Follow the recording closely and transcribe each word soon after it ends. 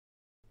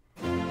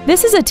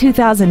This is a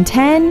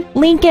 2010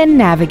 Lincoln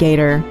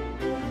Navigator.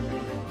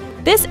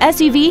 This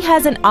SUV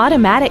has an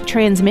automatic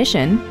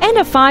transmission and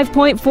a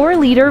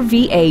 5.4-liter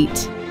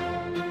V8.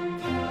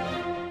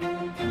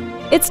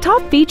 Its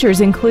top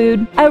features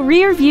include a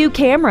rear-view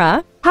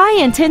camera,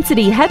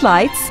 high-intensity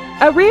headlights,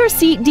 a rear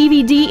seat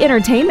DVD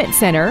entertainment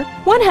center,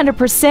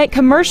 100%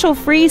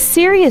 commercial-free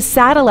Sirius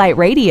satellite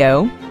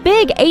radio,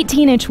 big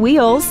 18-inch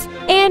wheels,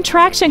 and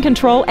traction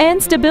control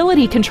and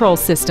stability control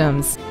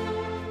systems.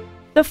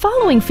 The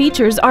following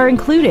features are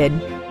included: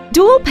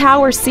 dual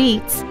power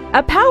seats,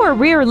 a power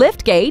rear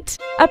liftgate,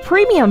 a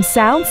premium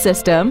sound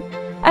system,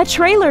 a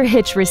trailer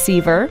hitch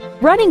receiver,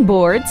 running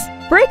boards,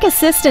 brake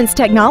assistance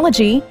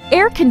technology,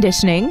 air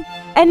conditioning,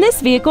 and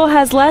this vehicle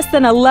has less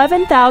than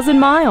 11,000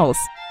 miles.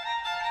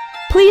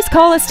 Please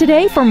call us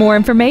today for more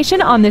information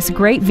on this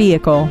great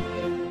vehicle.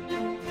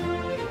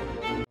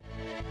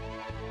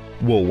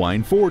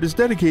 Woolwine Ford is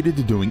dedicated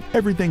to doing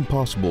everything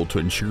possible to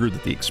ensure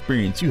that the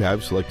experience you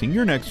have selecting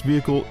your next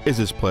vehicle is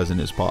as pleasant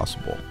as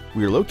possible.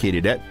 We are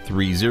located at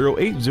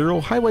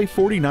 3080 Highway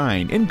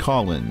 49 in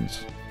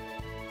Collins.